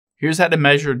Here's how to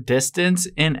measure distance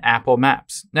in Apple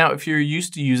Maps. Now, if you're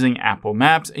used to using Apple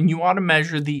Maps and you want to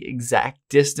measure the exact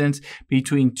distance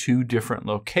between two different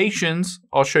locations,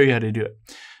 I'll show you how to do it.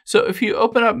 So if you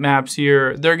open up Maps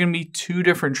here, there are going to be two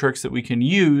different tricks that we can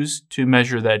use to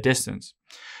measure that distance.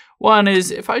 One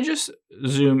is if I just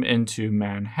zoom into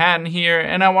Manhattan here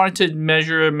and I wanted to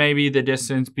measure maybe the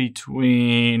distance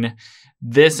between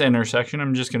this intersection,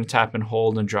 I'm just going to tap and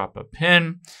hold and drop a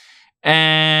pin.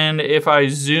 And if I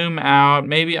zoom out,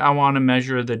 maybe I want to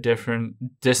measure the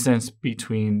different distance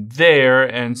between there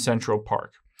and Central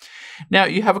Park. Now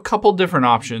you have a couple different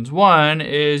options. One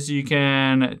is you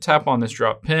can tap on this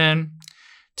drop pin,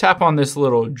 tap on this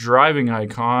little driving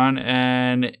icon,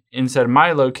 and instead of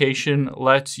my location,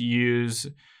 let's use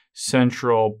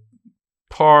Central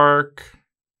Park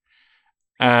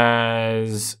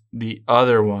as the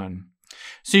other one.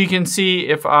 So you can see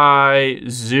if I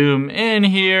zoom in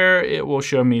here, it will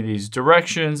show me these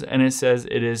directions and it says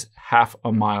it is half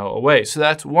a mile away. So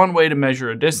that's one way to measure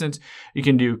a distance. You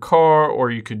can do car or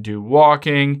you could do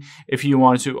walking. If you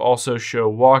want to also show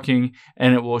walking,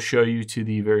 and it will show you to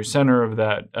the very center of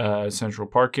that Central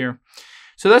Park here.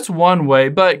 So that's one way,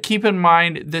 but keep in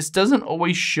mind, this doesn't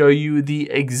always show you the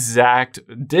exact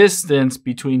distance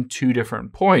between two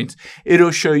different points. It'll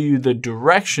show you the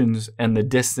directions and the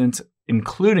distance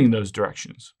including those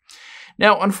directions.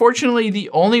 Now, unfortunately, the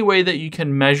only way that you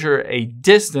can measure a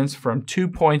distance from 2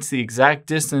 points, the exact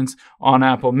distance on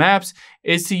Apple Maps,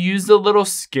 is to use the little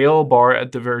scale bar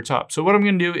at the very top. So what I'm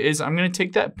going to do is I'm going to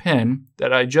take that pin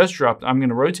that I just dropped, I'm going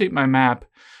to rotate my map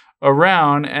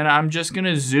around, and I'm just going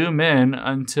to zoom in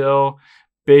until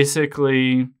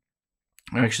basically,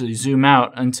 actually zoom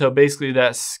out until basically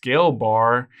that scale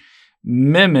bar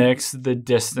mimics the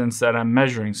distance that I'm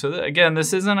measuring. So again,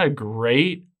 this isn't a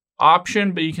great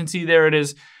option, but you can see there it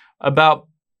is about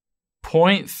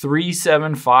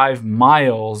 0.375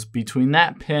 miles between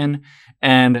that pin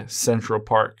and Central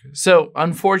Park. So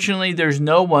unfortunately, there's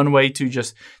no one way to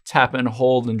just tap and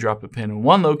hold and drop a pin in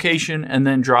one location and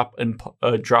then drop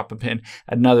a pin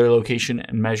at another location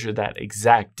and measure that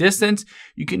exact distance.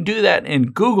 You can do that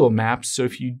in Google Maps. So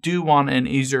if you do want an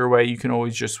easier way, you can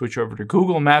always just switch over to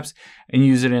Google Maps and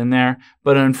use it in there.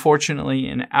 But unfortunately,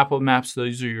 in Apple Maps,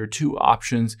 those are your two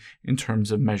options in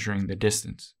terms of measuring the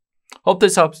distance. Hope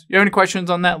this helps. If you have any questions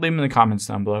on that, leave them in the comments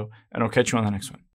down below, and I'll catch you on the next one.